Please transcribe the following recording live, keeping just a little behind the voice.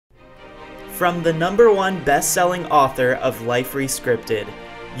From the #1 best-selling author of Life Rescripted,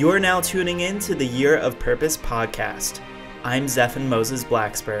 you're now tuning in to the Year of Purpose podcast. I'm Zephan Moses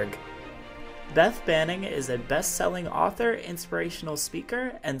Blacksburg. Beth Banning is a best-selling author, inspirational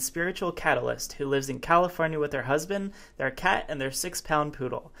speaker, and spiritual catalyst who lives in California with her husband, their cat, and their 6-pound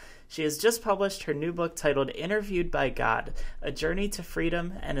poodle. She has just published her new book titled Interviewed by God, A Journey to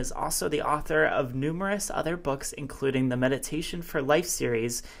Freedom, and is also the author of numerous other books, including the Meditation for Life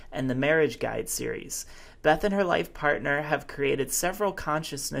series and the Marriage Guide series. Beth and her life partner have created several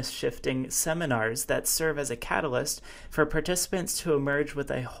consciousness-shifting seminars that serve as a catalyst for participants to emerge with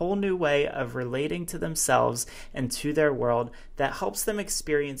a whole new way of relating to themselves and to their world that helps them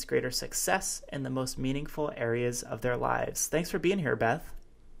experience greater success in the most meaningful areas of their lives. Thanks for being here, Beth.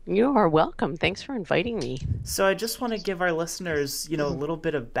 You are welcome. Thanks for inviting me. So I just want to give our listeners, a little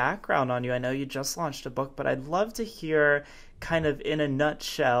bit of background on you. I know you just launched a book, but I'd love to hear kind of in a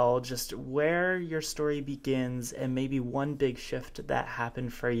nutshell just where your story begins and maybe one big shift that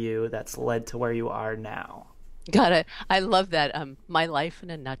happened for you that's led to where you are now. Got it. I love that. My life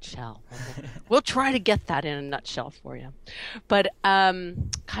in a nutshell. We'll try to get that in a nutshell for you. But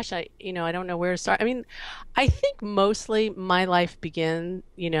gosh, I don't know where to start. I mean, I think mostly my life began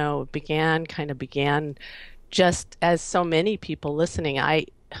just as so many people listening.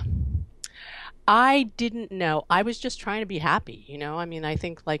 I didn't know. I was just trying to be happy, I mean, I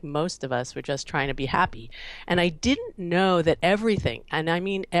think like most of us were just trying to be happy. And I didn't know that everything, and I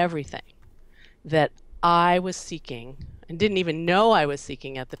mean everything, that I was seeking, and didn't even know I was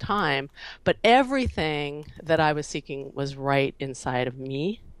seeking at the time, but everything that I was seeking was right inside of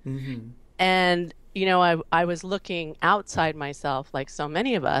me. Mm-hmm. And, I was looking outside myself like so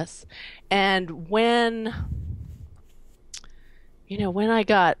many of us. And when I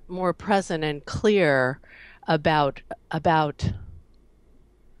got more present and clear about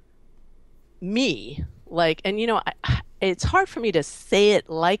me, it's hard for me to say it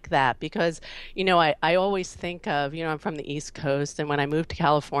like that because, I always think of, I'm from the East Coast, and when I moved to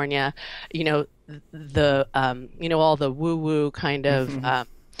California, all the woo-woo kind of,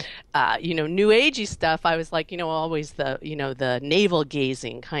 new agey stuff, I was like, always the navel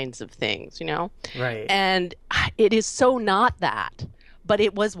gazing kinds of things, Right. And it is so not that, but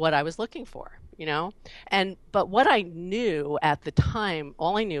it was what I was looking for, but what I knew at the time,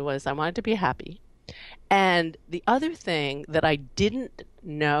 all I knew was I wanted to be happy. And the other thing that I didn't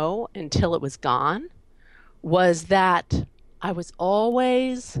know until it was gone was that I was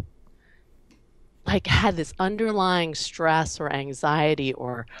always had this underlying stress or anxiety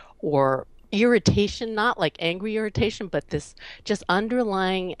or irritation, not like angry irritation, but this just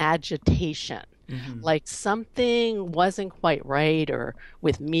underlying agitation. Mm-hmm. Like something wasn't quite right, or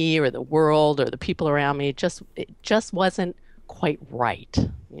with me or the world or the people around me, it just wasn't quite right,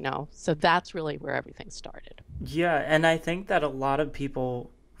 So that's really where everything started. Yeah, and I think that a lot of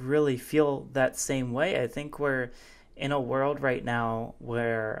people really feel that same way. I think we're in a world right now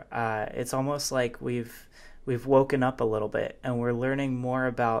where it's almost like we've woken up a little bit, and we're learning more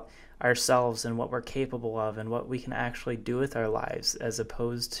about ourselves and what we're capable of and what we can actually do with our lives, as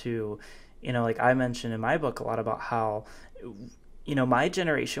opposed to, like I mentioned in my book a lot about how my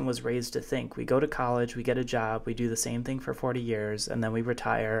generation was raised to think we go to college, we get a job, we do the same thing for 40 years, and then we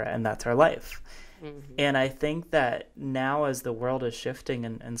retire, and that's our life. Mm-hmm. And I think that now, as the world is shifting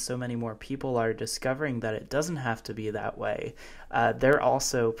and so many more people are discovering that it doesn't have to be that way, they're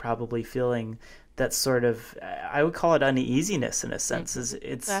also probably feeling that sort of, I would call it uneasiness in a sense. Mm-hmm.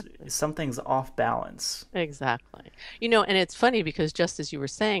 It's exactly. Something's off balance. Exactly. And it's funny because just as you were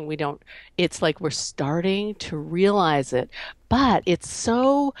saying, it's like we're starting to realize it, but it's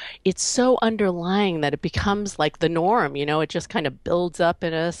so underlying that it becomes like the norm, it just kind of builds up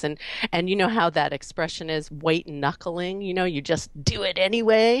in us. And you know how that expression is, white knuckling, you just do it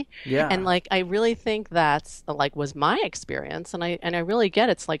anyway. Yeah. And I really think that's was my experience. And I really get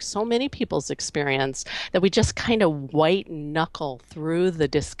it's like so many people's experience that we just kind of white knuckle through the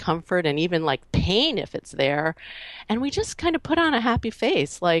discomfort and even pain if it's there. And we just kind of put on a happy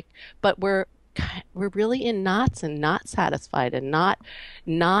face, but we're really in knots and not satisfied and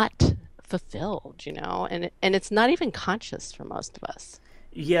not fulfilled, and it's not even conscious for most of us.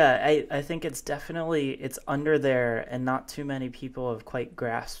 Yeah, I think it's under there, and not too many people have quite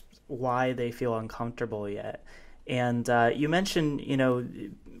grasped why they feel uncomfortable yet. And you mentioned,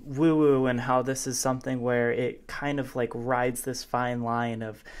 woo-woo, and how this is something where it kind of rides this fine line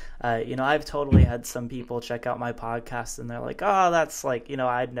of, I've totally had some people check out my podcast and they're like, oh, that's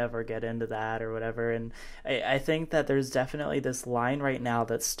I'd never get into that or whatever. And I think that there's definitely this line right now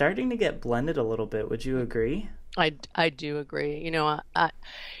that's starting to get blended a little bit. Would you agree? I do agree.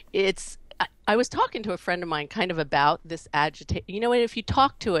 It's I was talking to a friend of mine kind of about this agitation. You know, and if you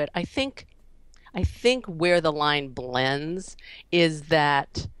talk to it, I think where the line blends is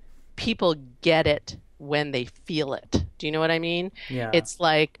that people get it when they feel it. Do you know what I mean? Yeah. It's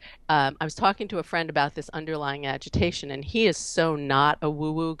like I was talking to a friend about this underlying agitation, and he is so not a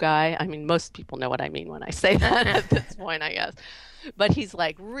woo-woo guy. I mean, most people know what I mean when I say that at this point, I guess. But he's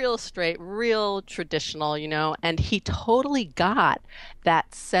like real straight, real traditional, and he totally got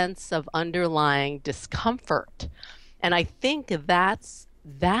that sense of underlying discomfort. And I think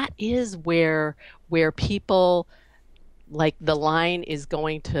that is where people like the line is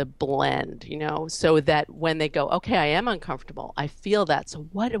going to blend, so that when they go, okay, I am uncomfortable. I feel that. So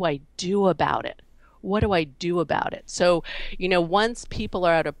what do I do about it? What do I do about it? So, once people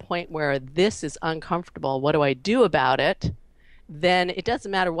are at a point where this is uncomfortable, what do I do about it? Then it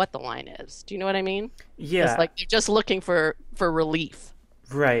doesn't matter what the line is. Do you know what I mean? It's Yeah. like they're just looking for relief.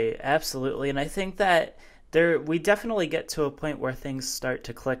 Right, absolutely. And I think that we definitely get to a point where things start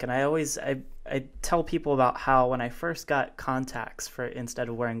to click. And I tell people about how when I first got contacts for instead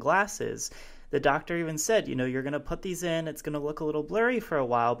of wearing glasses, the doctor even said, you're going to put these in, it's going to look a little blurry for a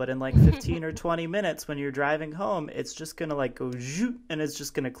while, but in like 15 or 20 minutes when you're driving home, it's just going to like go zoop, and it's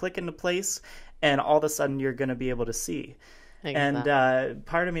just going to click into place, and all of a sudden you're going to be able to see. And Exactly.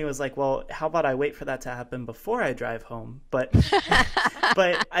 part of me was like, well, how about I wait for that to happen before I drive home? But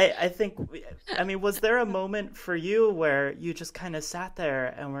I think, I mean, was there a moment for you where you just kind of sat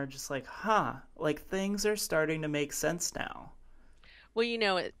there and were just like, huh, like things are starting to make sense now? Well,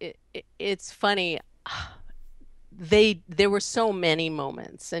 it's funny. There were so many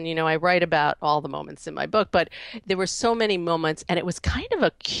moments, and I write about all the moments in my book, but there were so many moments, and it was kind of a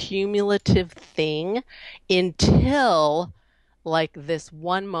cumulative thing until like this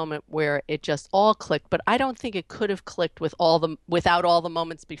one moment where it just all clicked. But I don't think it could have clicked without all the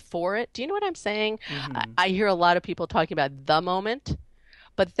moments before it. Do you know what I'm saying? Hmm. I hear a lot of people talking about the moment,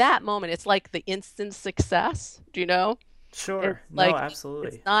 but that moment, it's like the instant success. Do you know? It's Sure. No, like it's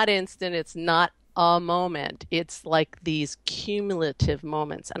absolutely. not instant, it's not a moment. It's like these cumulative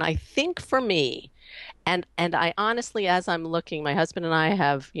moments. And I think for me, and I honestly, as I'm looking, my husband and I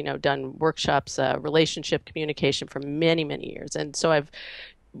have, done workshops, relationship communication for many, many years. And so I've,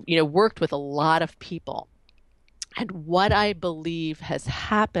 worked with a lot of people. And what I believe has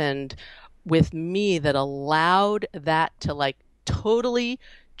happened with me that allowed that to like totally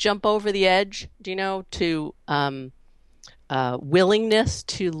jump over the edge, to willingness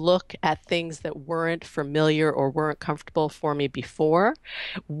to look at things that weren't familiar or weren't comfortable for me before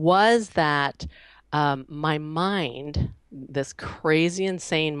was that my mind, this crazy,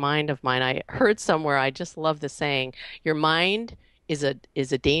 insane mind of mine, I heard somewhere, I just love the saying, your mind is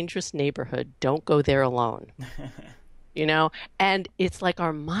a dangerous neighborhood. Don't go there alone. You know, and it's like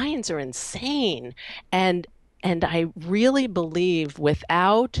our minds are insane. And and I really believe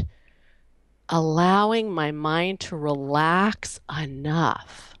without allowing my mind to relax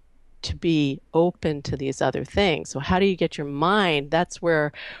enough to be open to these other things. So how do you get your mind? That's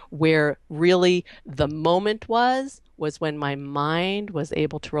where really the moment was when my mind was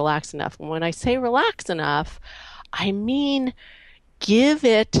able to relax enough. And when I say relax enough, I mean give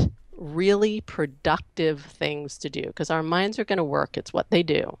it really productive things to do because our minds are going to work. It's what they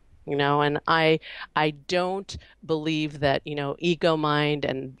do. And I don't believe that, ego mind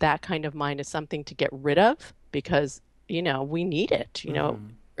and that kind of mind is something to get rid of because, we need it, Hmm.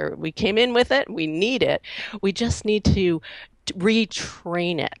 or we came in with it, we need it. We just need to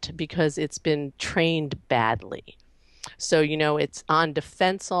retrain it because it's been trained badly. So, it's on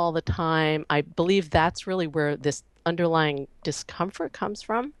defense all the time. I believe that's really where this underlying discomfort comes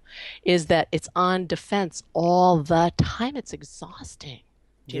from, is that it's on defense all the time. It's exhausting,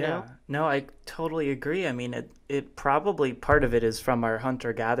 do you know? Yeah, no, I totally agree. I mean, it probably part of it is from our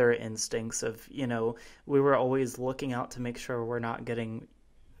hunter-gatherer instincts of, we were always looking out to make sure we're not getting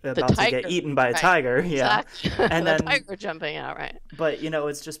The about to get tiger, eaten by a right? tiger. Yeah. Exactly. And The then, tiger jumping out, right? but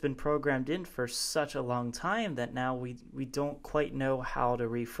it's just been programmed in for such a long time that now we don't quite know how to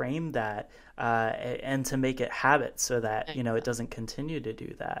reframe that and to make it habit so that, it doesn't continue to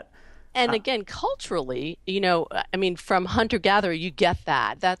do that. And Uh, again, culturally, I mean, from hunter gatherer, you get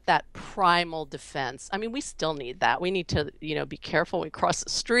that primal defense. I mean, we still need that. We need to, be careful when we cross the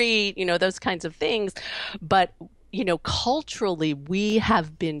street, those kinds of things. But, culturally, we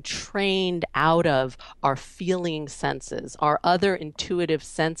have been trained out of our feeling senses, our other intuitive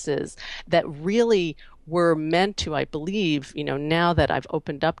senses that really were meant to, I believe, now that I've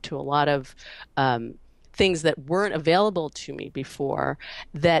opened up to a lot of things that weren't available to me before,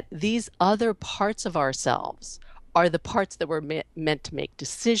 that these other parts of ourselves are the parts that were meant to make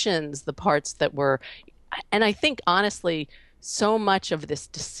decisions, the parts that were, and I think honestly, so much of this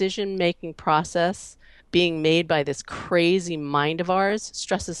decision making process being made by this crazy mind of ours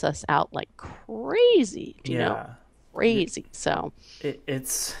stresses us out like crazy, you know? Yeah. Crazy. So,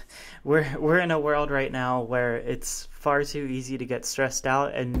 It's we're in a world right now where it's far too easy to get stressed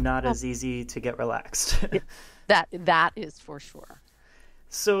out and not oh, as easy to get relaxed. that is for sure.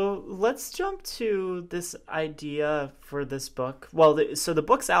 So let's jump to this idea for this book. Well, so the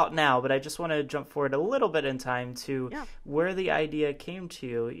book's out now, but I just want to jump forward a little bit in time to Yeah. where the idea came to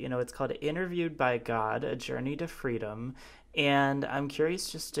you. You know, it's called Interviewed by God, A Journey to Freedom. And I'm curious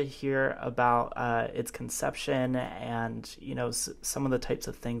just to hear about its conception and, you know, some of the types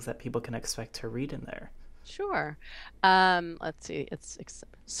of things that people can expect to read in there. Sure. Let's see.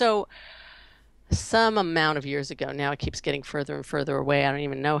 So some amount of years ago, now it keeps getting further and further away. I don't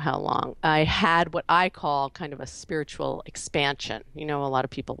even know how long. I had what I call kind of a spiritual expansion. You know, a lot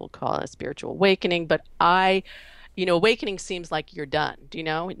of people will call it a spiritual awakening, but awakening seems like you're done. Do you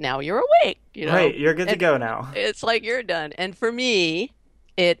know? Now you're awake, Right, you're good to go now. It's like you're done. And for me,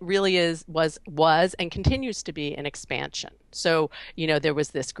 it really was and continues to be an expansion. So, there was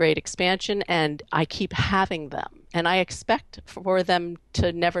this great expansion and I keep having them and I expect for them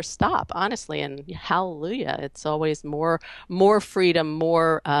to never stop, honestly. And hallelujah, it's always more freedom,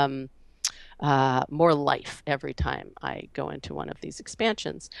 more life every time I go into one of these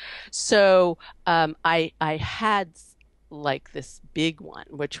expansions. So I had like this big one,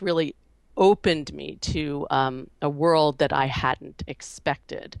 which really opened me to a world that I hadn't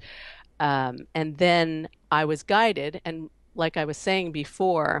expected. And then I was guided. And like I was saying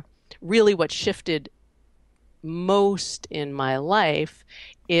before, really what shifted most in my life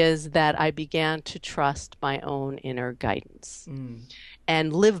is that I began to trust my own inner guidance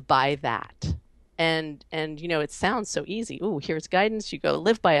and live by that. And it sounds so easy. Oh, here's guidance, you go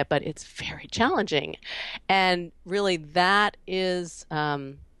live by it, but it's very challenging. And really that is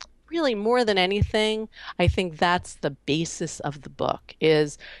really more than anything, I think that's the basis of the book,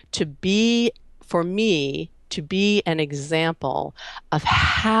 is for me, to be an example of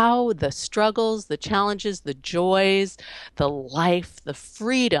how the struggles, the challenges, the joys, the life, the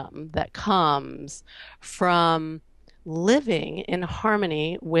freedom that comes from living in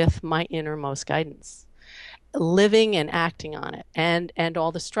harmony with my innermost guidance, living and acting on it, and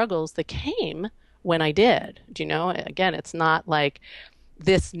all the struggles that came when I did. Do you know? Again, it's not like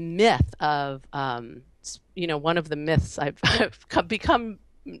this myth of, one of the myths I've become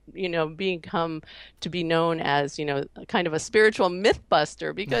to be known as, kind of a spiritual myth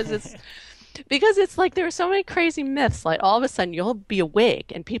buster, because it's like there are so many crazy myths. Like all of a sudden you'll be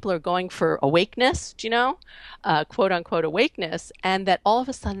awake and people are going for awakeness, quote unquote awakeness, and that all of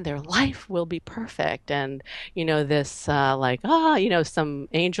a sudden their life will be perfect. And, this some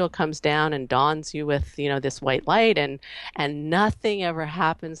angel comes down and dawns you with, this white light, and nothing ever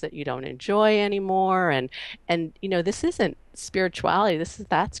happens that you don't enjoy anymore. And this isn't spirituality.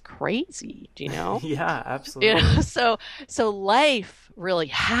 That's crazy, Yeah, absolutely. So life really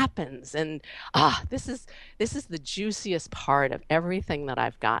happens, and this is the juiciest part of everything that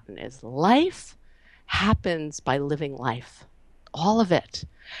I've gotten, is life happens by living life, all of it,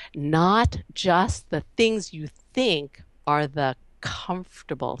 not just the things you think are the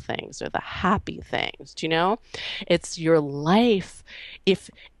comfortable things or the happy things. Do you know? It's your life. If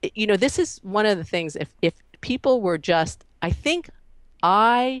this is one of the things, if people were just, I think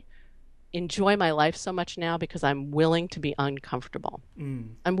I enjoy my life so much now because I'm willing to be uncomfortable.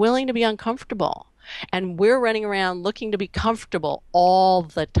 I'm willing to be uncomfortable. And we're running around looking to be comfortable all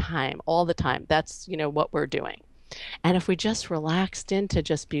the time. That's, what we're doing. And if we just relaxed into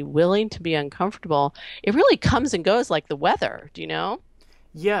just be willing to be uncomfortable, it really comes and goes like the weather, do you know?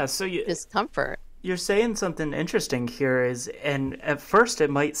 Yeah, so discomfort. You're saying something interesting here and at first it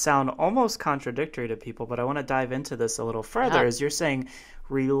might sound almost contradictory to people, but I want to dive into this a little further. Is you're saying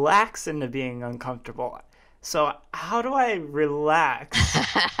relax into being uncomfortable. So how do I relax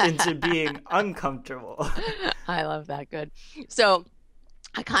into being uncomfortable? I love that. Good. So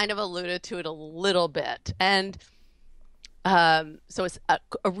I kind of alluded to it a little bit. And so it's a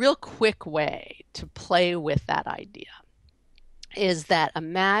real quick way to play with that idea is that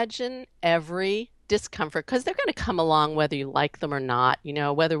imagine every discomfort, because they're going to come along whether you like them or not,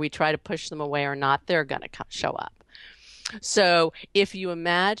 whether we try to push them away or not, they're going to show up. So if you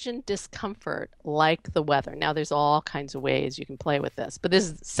imagine discomfort like the weather, now there's all kinds of ways you can play with this, but this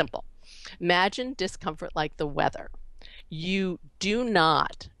is simple. Imagine discomfort like the weather. You do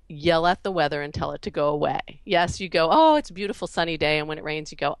not, yell at the weather and tell it to go away. Yes, you go, oh, it's a beautiful sunny day. And when it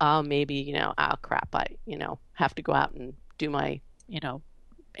rains, you go, oh, maybe, oh, crap, I, have to go out and do my,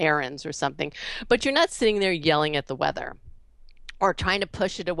 errands or something. But you're not sitting there yelling at the weather or trying to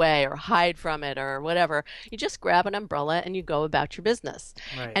push it away or hide from it or whatever. You just grab an umbrella and you go about your business.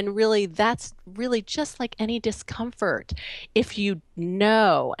 Right. And really, that's really just like any discomfort. If you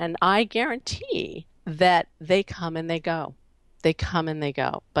know, and I guarantee that they come and they go. They come and they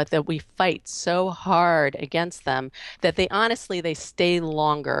go, but that we fight so hard against them that they stay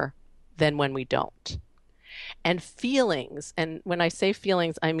longer than when we don't. And feelings, and when I say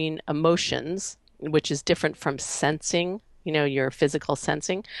feelings, I mean emotions, which is different from sensing, your physical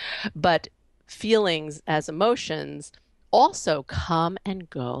sensing, but feelings as emotions also come and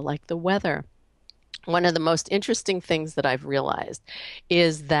go like the weather. One of the most interesting things that I've realized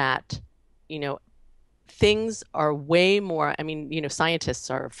is that, things are way more,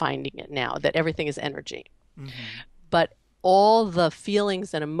 scientists are finding it now that everything is energy. Mm-hmm. But all the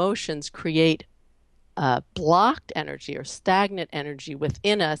feelings and emotions create blocked energy or stagnant energy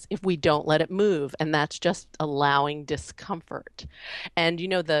within us if we don't let it move. And that's just allowing discomfort. And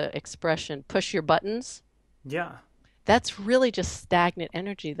the expression, push your buttons? Yeah. That's really just stagnant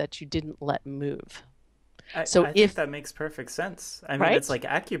energy that you didn't let move. I think that makes perfect sense. I mean, right? It's like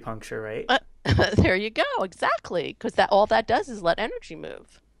acupuncture, right? There you go. Exactly. Because all that does is let energy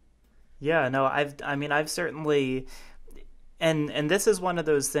move. Yeah, no, I've certainly, and this is one of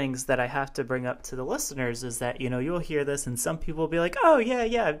those things that I have to bring up to the listeners is that, you'll hear this and some people will be like, oh,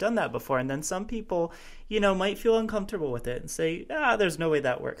 yeah, I've done that before. And then some people, might feel uncomfortable with it and say, there's no way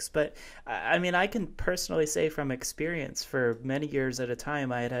that works. But I can personally say from experience for many years at a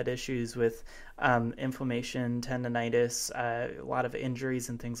time, I had issues with inflammation, tendonitis, a lot of injuries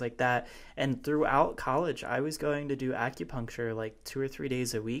and things like that. And throughout college, I was going to do acupuncture like 2 or 3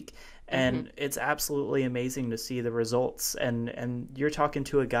 days a week. And it's absolutely amazing to see the results. And you're talking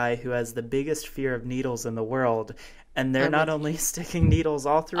to a guy who has the biggest fear of needles in the world. And they're not only sticking needles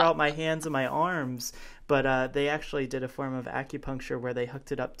all throughout my hands and my arms, but they actually did a form of acupuncture where they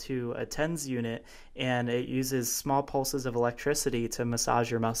hooked it up to a TENS unit, and it uses small pulses of electricity to massage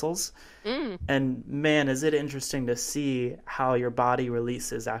your muscles. And man, is it interesting to see how your body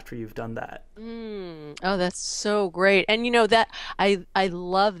releases after you've done that. Oh, that's so great. And that I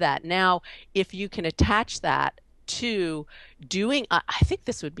love that. Now, if you can attach that to doing, I think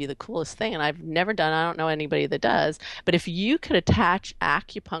this would be the coolest thing, and I've never done, I don't know anybody that does, but if you could attach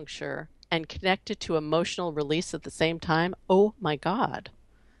acupuncture and connect it to emotional release at the same time, oh my God,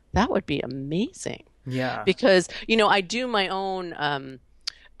 that would be amazing. Yeah. Because, I do my own,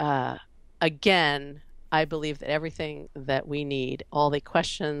 again, I believe that everything that we need, all the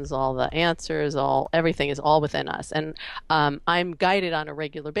questions, all the answers, everything is all within us. And I'm guided on a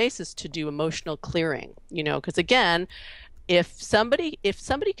regular basis to do emotional clearing, because again, if somebody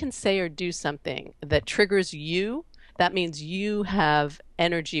can say or do something that triggers you, that means you have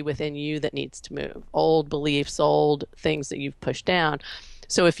energy within you that needs to move, old beliefs, old things that you've pushed down.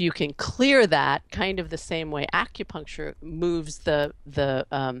 So if you can clear that, kind of the same way acupuncture moves the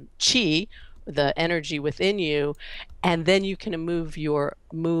chi, the energy within you, and then you can move your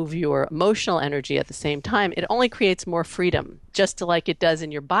emotional energy at the same time, it only creates more freedom, just like it does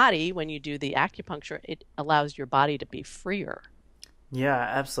in your body. When you do the acupuncture, it allows your body to be freer. Yeah,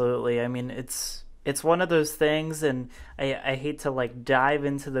 absolutely. I mean, it's one of those things, and I hate to like dive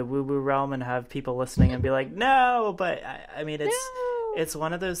into the woo-woo realm and have people listening and be like, no, but it's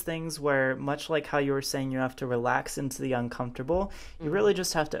one of those things where, much like how you were saying, you have to relax into the uncomfortable. You really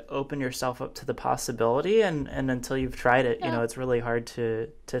just have to open yourself up to the possibility, and until you've tried it, it's really hard to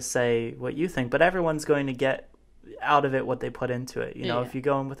say what you think. But everyone's going to get out of it what they put into it. If you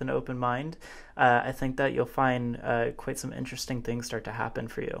go in with an open mind, I think that you'll find quite some interesting things start to happen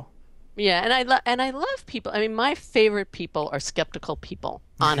for you. Yeah, and I love people. I mean, my favorite people are skeptical people,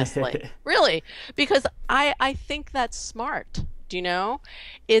 honestly. Really, because I think that's smart.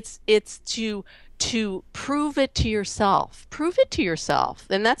 It's to prove it to yourself. Prove it to yourself.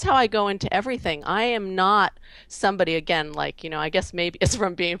 And that's how I go into everything. I am not somebody, again, like, I guess maybe it's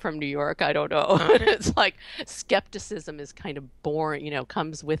from being from New York. I don't know. It's like skepticism is kind of born,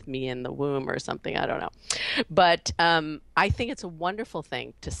 comes with me in the womb or something. I don't know. But I think it's a wonderful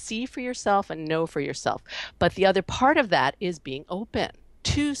thing to see for yourself and know for yourself. But the other part of that is being open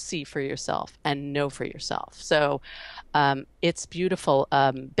to see for yourself and know for yourself. So it's beautiful.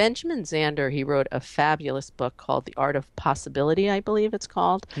 Benjamin Zander, he wrote a fabulous book called The Art of Possibility, I believe it's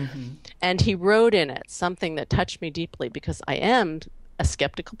called. And he wrote in it something that touched me deeply, because I am a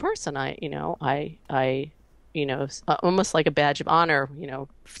skeptical person. I almost like a badge of honor,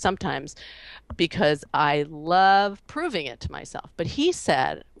 sometimes, because I love proving it to myself. But he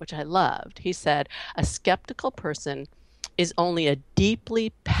said, which I loved, he said, a skeptical person is only a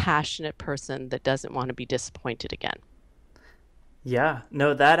deeply passionate person that doesn't want to be disappointed again. Yeah,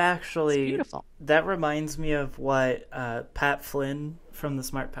 no, that It's actually beautiful. that reminds me of what Pat Flynn from the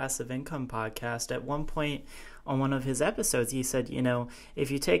Smart Passive Income podcast at one point on one of his episodes, he said,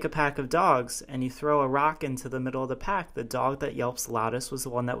 if you take a pack of dogs and you throw a rock into the middle of the pack, the dog that yelps loudest was the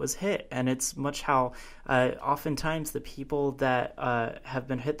one that was hit. And it's much how oftentimes the people that have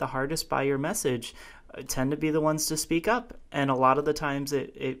been hit the hardest by your message tend to be the ones to speak up. And a lot of the times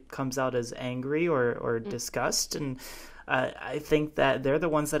it comes out as angry or disgust. And I think that they're the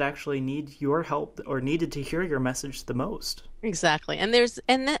ones that actually need your help or needed to hear your message the most. Exactly. And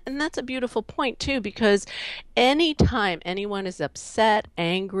that's a beautiful point too, because anytime anyone is upset,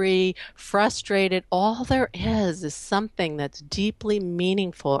 angry, frustrated, all there is something that's deeply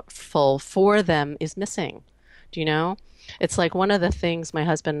meaningful for them is missing. Do you know? It's like one of the things my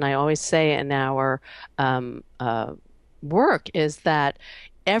husband and I always say in our work is that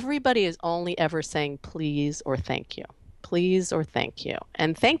everybody is only ever saying please or thank you. Please or thank you.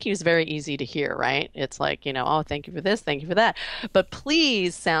 And thank you is very easy to hear, right? It's like, oh, thank you for this, thank you for that. But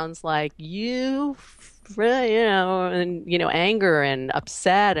please sounds like you really, anger and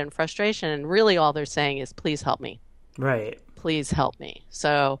upset and frustration. And really all they're saying is, please help me. Right. Please help me.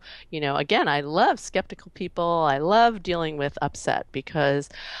 So, again, I love skeptical people. I love dealing with upset because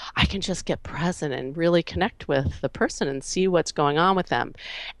I can just get present and really connect with the person and see what's going on with them.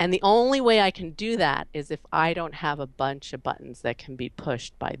 And the only way I can do that is if I don't have a bunch of buttons that can be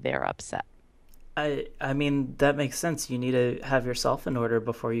pushed by their upset. I mean, that makes sense. You need to have yourself in order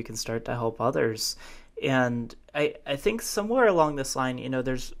before you can start to help others. And I think somewhere along this line,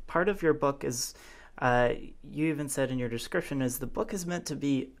 there's part of your book is you even said in your description is the book is meant to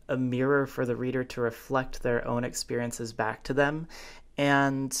be a mirror for the reader to reflect their own experiences back to them.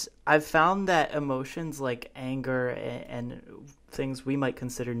 And I've found that emotions like anger and things we might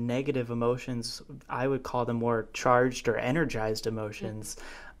consider negative emotions, I would call them more charged or energized emotions.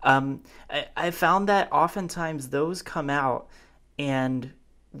 I found that oftentimes those come out and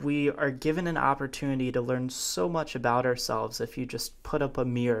we are given an opportunity to learn so much about ourselves if you just put up a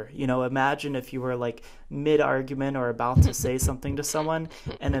mirror. Imagine if you were like mid-argument or about to say something to someone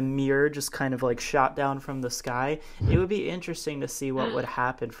and a mirror just kind of like shot down from the sky. It would be interesting to see what would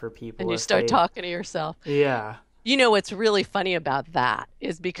happen for people. And you start talking to yourself. Yeah. What's really funny about that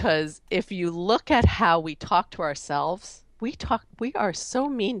is because if you look at how we talk to ourselves, we are so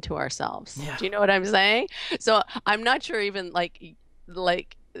mean to ourselves. Yeah. Do you know what I'm saying? So I'm not sure even like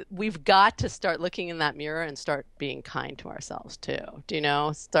we've got to start looking in that mirror and start being kind to ourselves too. Do you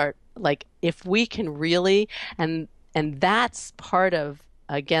know? Start like if we can really and that's part of,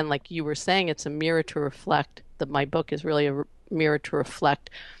 again, like you were saying, it's a mirror to reflect my book is really a mirror to reflect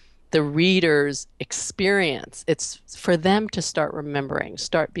the reader's experience. It's for them to start remembering,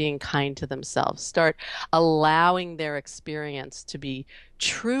 start being kind to themselves, start allowing their experience to be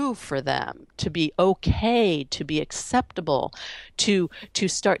true for them, to be okay, to be acceptable, to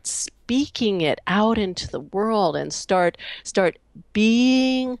start speaking it out into the world and start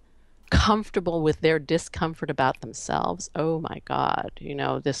being comfortable with their discomfort about themselves. Oh my God,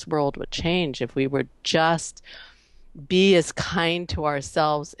 this world would change if we were just be as kind to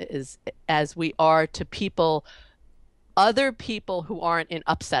ourselves as we are to other people who aren't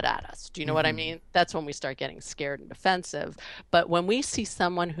upset at us. Do you know what I mean? That's when we start getting scared and defensive. But when we see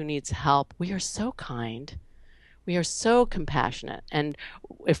someone who needs help, we are so kind. We are so compassionate. And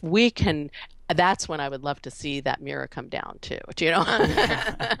if we can, that's when I would love to see that mirror come down too. Do you know?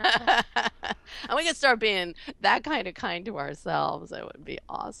 And we can start being that kind to ourselves. It would be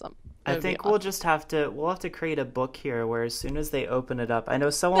awesome. I think we'll have to create a book here where as soon as they open it up, I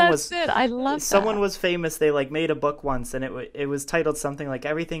know I love someone was famous. They like made a book once, and it was titled something like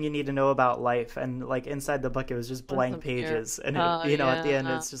 "Everything You Need to Know About Life," and like inside the book it was just blank pages, and at the end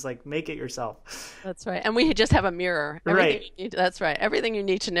it's just like make it yourself. That's right, and we just have a mirror. That's right. Everything you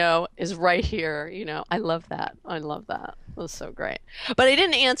need to know is right here. I love that. That was so great. But I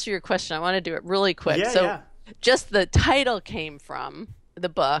didn't answer your question. I want to do it really quick. Just the title came from the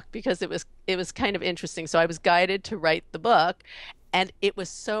book because it was kind of interesting. So I was guided to write the book, and it was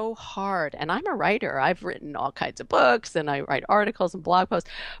so hard. And I'm a writer. I've written all kinds of books, and I write articles and blog posts.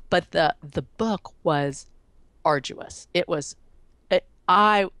 But the book was arduous.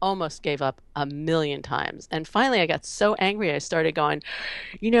 I almost gave up a million times. And finally, I got so angry, I started going,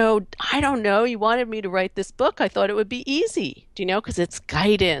 I don't know. You wanted me to write this book. I thought it would be easy, because it's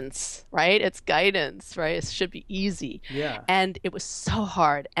guidance, right? It's guidance, right? It should be easy. Yeah. And it was so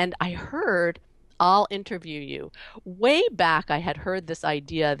hard. And I heard, I'll interview you. Way back, I had heard this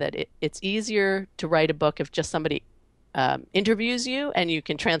idea that it's easier to write a book if just somebody interviews you and you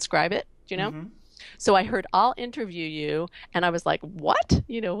can transcribe it, Mm-hmm. So I heard, I'll interview you. And I was like, what?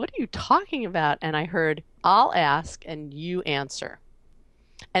 What are you talking about? And I heard, I'll ask and you answer.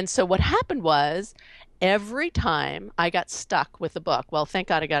 And so what happened was every time I got stuck with the book, well, thank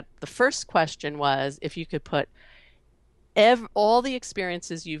God the first question was if you could put all the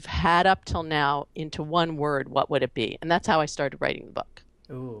experiences you've had up till now into one word, what would it be? And that's how I started writing the book.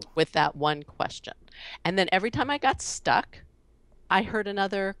 Ooh. With that one question. And then every time I got stuck, I heard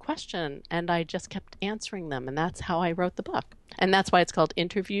another question and I just kept answering them. And that's how I wrote the book. And that's why it's called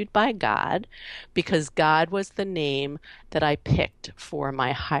Interviewed by God, because God was the name that I picked for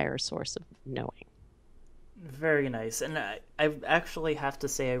my higher source of knowing. Very nice. And I actually have to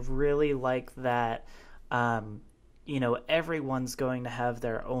say, I really like that, everyone's going to have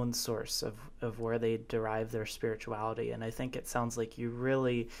their own source of where they derive their spirituality. And I think it sounds like you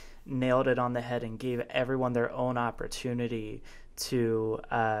really nailed it on the head and gave everyone their own opportunity to,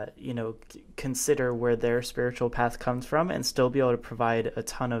 consider where their spiritual path comes from and still be able to provide a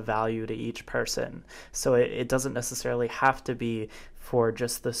ton of value to each person. So it doesn't necessarily have to be for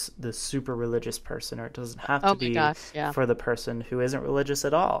just the super religious person, or it doesn't have to be for the person who isn't religious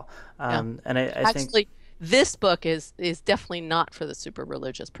at all. And I think this book is definitely not for the super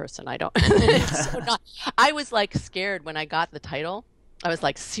religious person. I don't. It's so not. I was like scared when I got the title. I was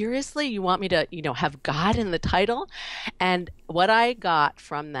like, seriously, you want me to, have God in the title? And what I got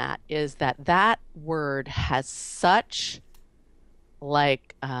from that is that word has such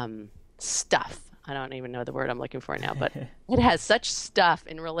stuff. I don't even know the word I'm looking for now, but it has such stuff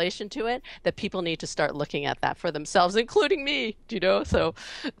in relation to it that people need to start looking at that for themselves, including me, So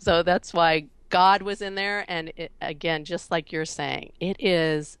that's why God was in there. And again, just like you're saying, it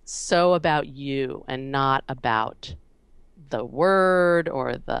is so about you and not about the word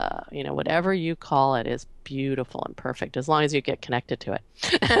or the, whatever you call it is beautiful and perfect as long as you get connected to it.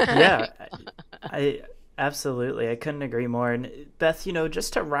 Yeah, I absolutely. I couldn't agree more. And Beth,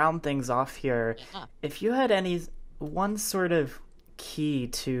 just to round things off here, if you had one sort of key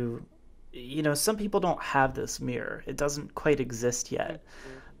to, some people don't have this mirror. It doesn't quite exist yet.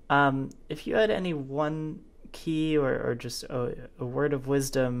 If you had any one key or just a word of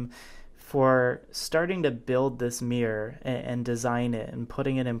wisdom for starting to build this mirror and design it and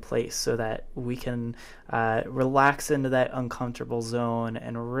putting it in place so that we can relax into that uncomfortable zone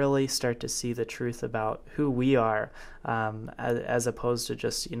and really start to see the truth about who we are, as opposed to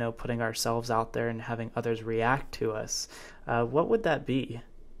just, putting ourselves out there and having others react to us, what would that be?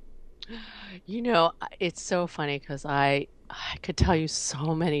 It's so funny because I could tell you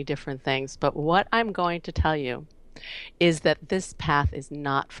so many different things, but what I'm going to tell you is that this path is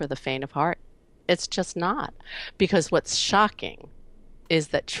not for the faint of heart. It's just not. Because what's shocking is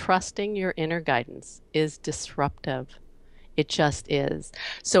that trusting your inner guidance is disruptive. It just is.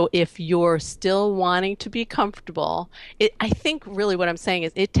 So if you're still wanting to be comfortable, I think really what I'm saying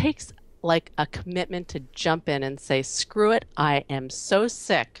is it takes like a commitment to jump in and say, screw it, I am so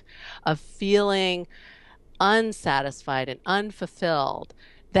sick of feeling unsatisfied and unfulfilled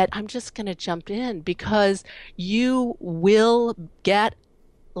that I'm just going to jump in, because you will get,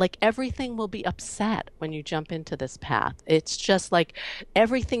 everything will be upset when you jump into this path. It's just like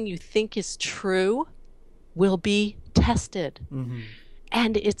everything you think is true will be tested. Mm-hmm.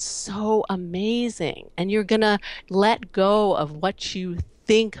 And it's so amazing. And you're going to let go of what you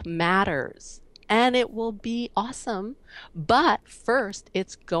think matters. And it will be awesome. But first,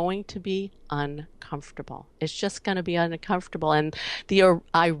 it's going to be uncomfortable. It's just going to be uncomfortable. And the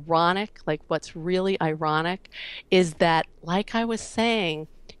ironic, what's really ironic is that, like I was saying,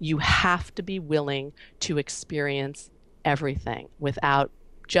 you have to be willing to experience everything without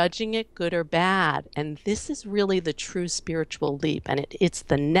judging it good or bad. And this is really the true spiritual leap. And it's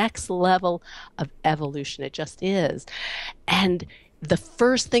the next level of evolution. It just is. And the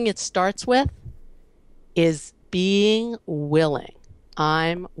first thing it starts with is being willing.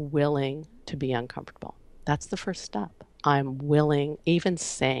 I'm willing to be uncomfortable. That's the first step. I'm willing, even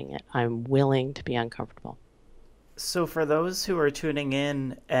saying it, I'm willing to be uncomfortable. So for those who are tuning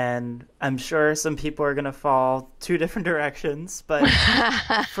in, and I'm sure some people are going to fall two different directions, but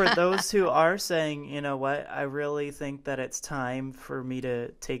for those who are saying, you know what, I really think that it's time for me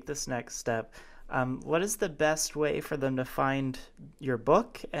to take this next step, What is the best way for them to find your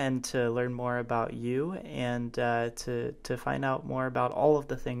book and to learn more about you and to find out more about all of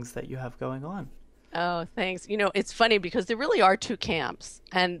the things that you have going on? Oh, thanks. It's funny because there really are two camps.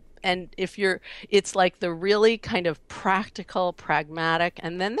 And if it's like the really kind of practical, pragmatic,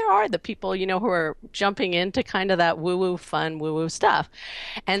 and then there are the people, who are jumping into kind of that woo-woo fun, woo-woo stuff.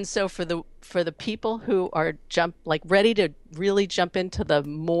 And so for the people who are ready to really jump into the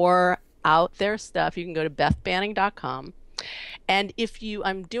more out there stuff, you can go to bethbanning.com. And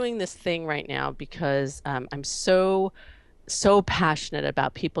I'm doing this thing right now because I'm so passionate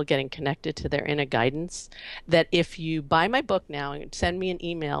about people getting connected to their inner guidance that if you buy my book now and send me an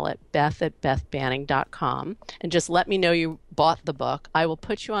email at beth@bethbanning.com and just let me know you bought the book, I will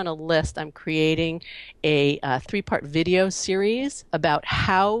put you on a list. I'm creating a 3-part video series about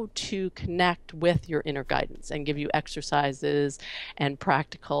how to connect with your inner guidance and give you exercises and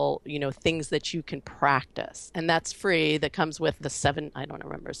practical, things that you can practice. And that's free. That comes with the $17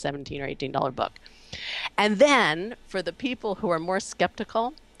 or $18 book. And then for the people who are more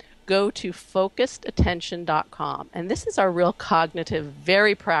skeptical, go to focusedattention.com. And this is our real cognitive,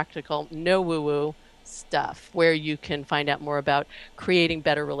 very practical, no woo-woo stuff where you can find out more about creating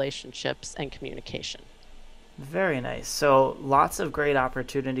better relationships and communication. Very nice. So lots of great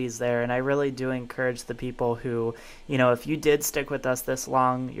opportunities there. And I really do encourage the people who, if you did stick with us this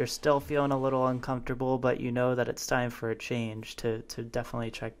long, you're still feeling a little uncomfortable, but you know that it's time for a change to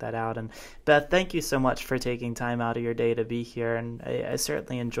definitely check that out. And Beth, thank you so much for taking time out of your day to be here. And I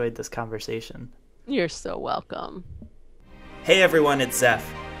certainly enjoyed this conversation. You're so welcome. Hey everyone, it's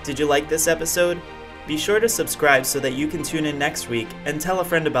Zeph. Did you like this episode? Be sure to subscribe so that you can tune in next week and tell a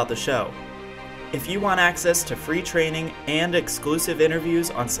friend about the show. If you want access to free training and exclusive interviews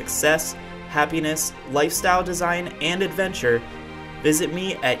on success, happiness, lifestyle design, and adventure, visit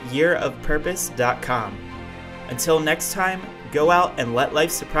me at yearofpurpose.com. Until next time, go out and let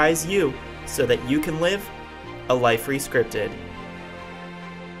life surprise you so that you can live a life rescripted.